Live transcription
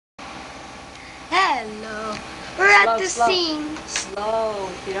Hello. We're at the scene. Slow.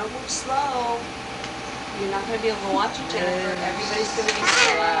 If you don't move slow, you're not going to be able to watch it, Jennifer. Everybody's going to be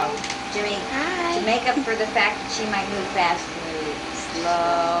slow. Jimmy, Hi. to make up for the fact that she might move fast, move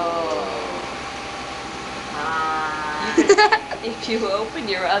Slow. If you open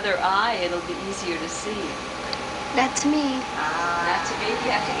your other eye, it'll be easier to see. That's me. That's a baby.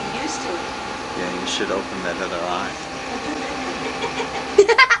 You have to get used to it. Yeah, you should open that other eye.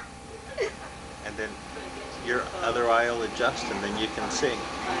 And then your other eye will adjust and then you can see.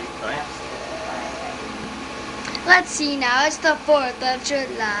 Right? Let's see now. It's the 4th of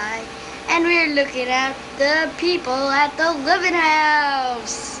July. And we're looking at the people at the Levin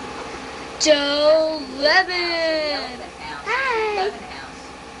house. Joe Levin. Hi.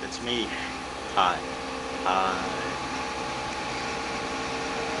 It's me. Hi. Hi.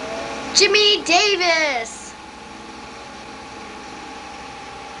 Jimmy Davis.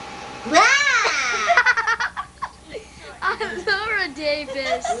 Laura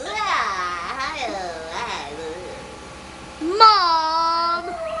Davis. Mom.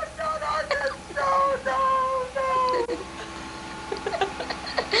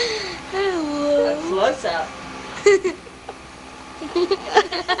 Hello. What's up?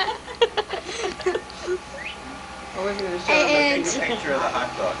 I wasn't going to show And- Take a picture of the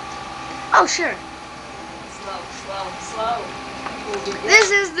hot dog. Oh, sure. Slow. This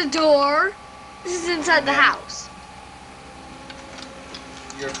is the door. This is inside the house.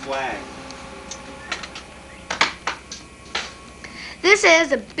 Your flag. This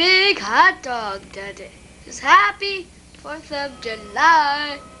is a big hot dog daddy. It's happy 4th of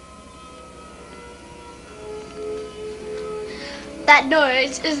July. That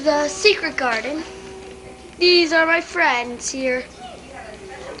noise is the secret garden. These are my friends here.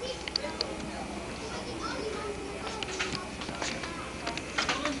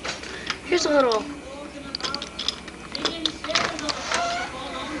 Here's a little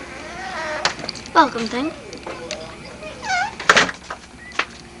welcome thing.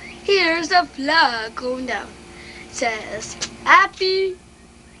 Here's a flag going down. It says, Happy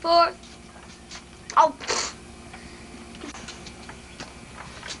 4th. Oh,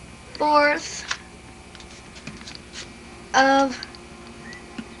 4th of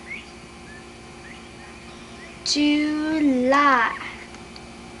July.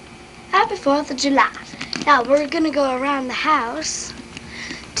 Happy 4th of July. Now we're gonna go around the house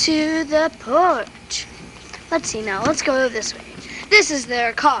to the porch. Let's see now, let's go this way. This is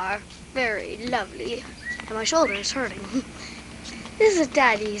their car. Very lovely. And my shoulder is hurting. This is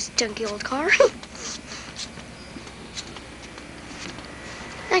Daddy's junky old car.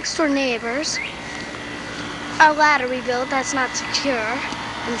 Next door neighbors. Our ladder we built that's not secure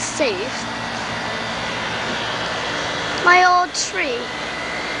and safe. My old tree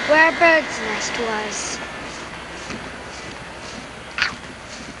where a bird's nest was.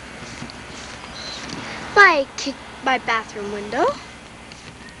 My bathroom window.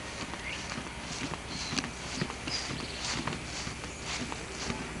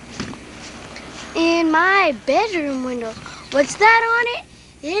 In my bedroom window. What's that on it?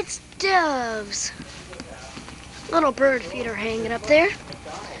 It's doves. Little bird feeder hanging up there.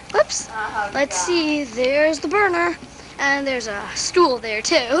 Whoops. Let's see. There's the burner. And there's a stool there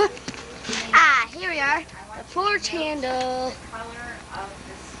too. Ah, here we are. The porch handle. color of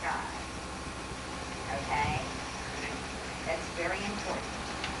the sky. Okay? That's very important.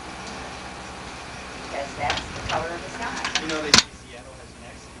 Because that's the color of the sky. You know they say Seattle has an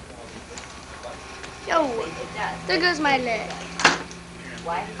excellent quality. Yo, It does. there goes my leg.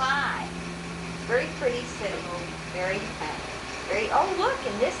 Wi-Fi. Very pretty city. Very, oh look,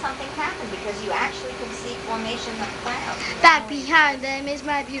 and this something happened because you actually can see formation of clouds. Back behind them is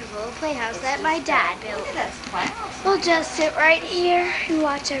my beautiful playhouse that my dad built. Look at those clouds. We'll just sit right here and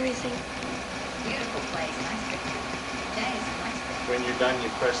watch everything. Beautiful place. Nice picture. Jenny, it's a nice picture. When you're done, you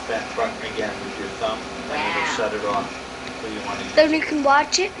press that button again with your thumb, and it'll Wow. shut it off. So you want to use Then you can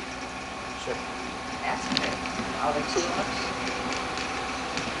watch it. Sure. That's good. All the tulips.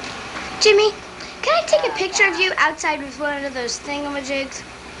 Jimmy, can I take a picture of you outside with one of those thingamajigs?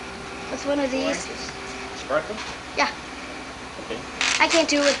 With one of these? Sparkle? Yeah. Okay. I can't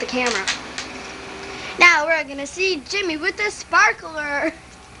do it with the camera. Now we're gonna see Jimmy with the sparkler.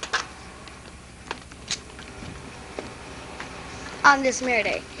 On this merry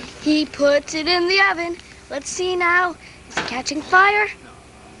day. He puts it in the oven. Let's see now. Is it catching fire?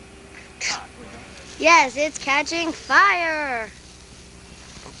 Yes, it's catching fire.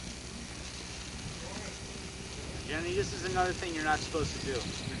 Jenny, this is another thing you're not supposed to do.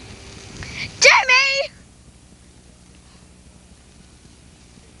 Jimmy! 'Jimmy!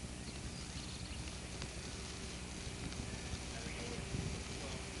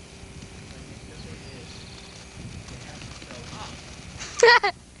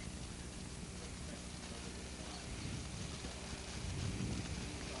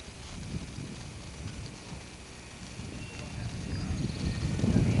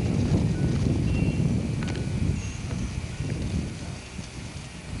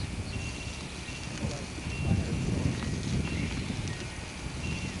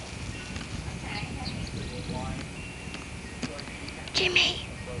 Jimmy,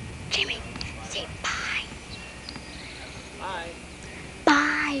 Jimmy, say bye. Bye.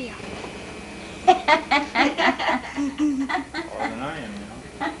 Bye. More than I am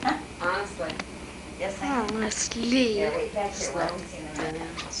now. Honestly. Yes, I am. Honestly. Here, wait, back here. Slow Where I can see the down,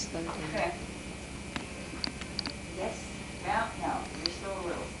 map. slow down. Okay. Yes. Well, no, you're still a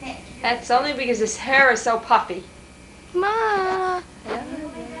little thick. That's only because his hair is so puffy. Ma.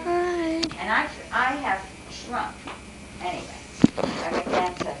 And I have shrunk. Anyway, I went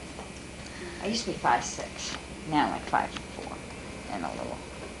down to, I used to be 5'6". Now I'm like 5'4" and a little.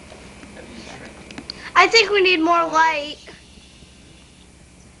 I think we need more light.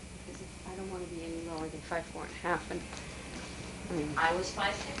 I don't want to be any lower than 5'4½". And I mean, I was 5'6".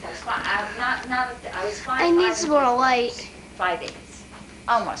 I was I was 5'5". I need some more light. 5'8".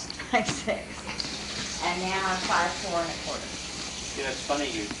 Almost 5'6". And now I'm 5'4". You know, it's funny,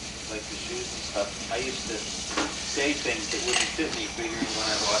 you like the shoes and stuff. I used to say things that wouldn't fit me, figuring when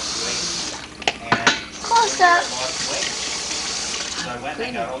I lost weight. And Close one year up. I lost weight. So I went and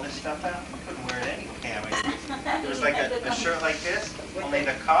I got all this stuff out. I couldn't wear it anyway. It was like a shirt like this, only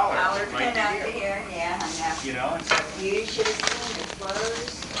the collar Collar was right pin up to to here. here, yeah, I know. You know, it's like, You should have seen the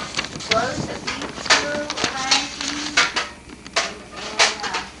clothes that we threw around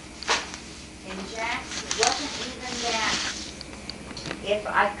in Jack's. It wasn't even that. If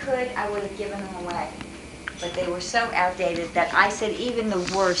I could, I would have given them away. But they were so outdated that I said even the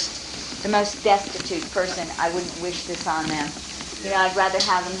worst, the most destitute person, I wouldn't wish this on them. You know, I'd rather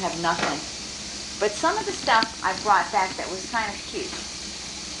have them have nothing. But some of the stuff I brought back that was kind of cute.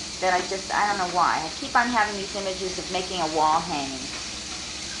 That I don't know why. I keep on having these images of making a wall hanging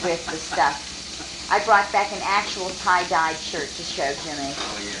with the stuff. I brought back an actual tie-dyed shirt to show Jimmy.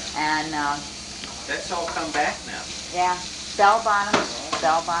 oh yeah. And, That's all come back now. yeah, bell bottoms.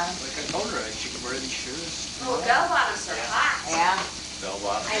 Like I told her, she can wear these shoes. oh, bell bottoms are hot. Yeah, Bell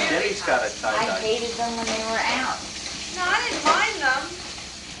bottom. I know. Debbie's got a I tie-dye. hated them when they were out. No, I didn't mind them.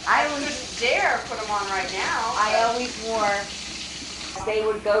 I I always, couldn't dare put them on right now. I always wore, they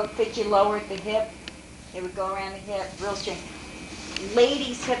would go fit you lower at the hip. They would go around the hip, real strange.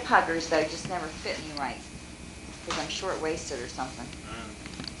 Ladies' hip huggers, though, just never fit me right. Because I'm short-waisted or something.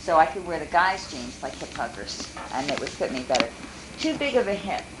 So I could wear the guys' jeans like hip huggers, and it would fit me better. Too big of a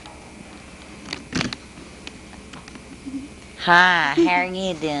hip. Hi, how are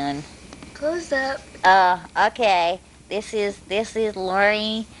you doing? Close up. Okay. This is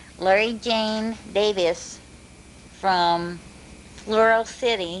Lori Jane Davis from Floral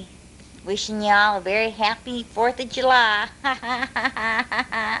City, wishing y'all a very happy 4th of July.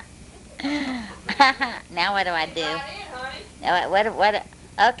 Now what do I do? What?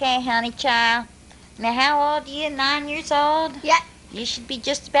 Okay, honey child. Now how old are you? 9 years old? Yeah. You should be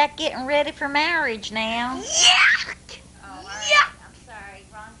just about getting ready for marriage now. Yuck. Yeah. I'm sorry,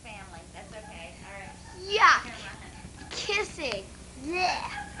 wrong family. That's okay. All right. Yuck. Kissing. Yeah.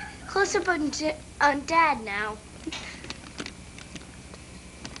 Close up on Dad now.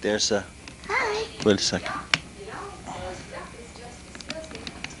 There's a, Hi. wait a second.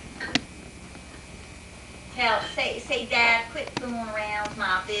 Say, Dad, quit fooling around with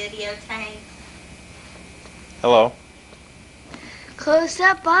my videotape. Hello. Close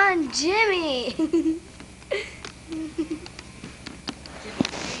up on Jimmy. You can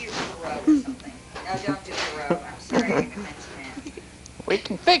do your Perot or something. No, don't do Perot. I'm sorry I didn't mention that. We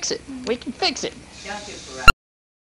can fix it. We can fix it. Don't do Perot.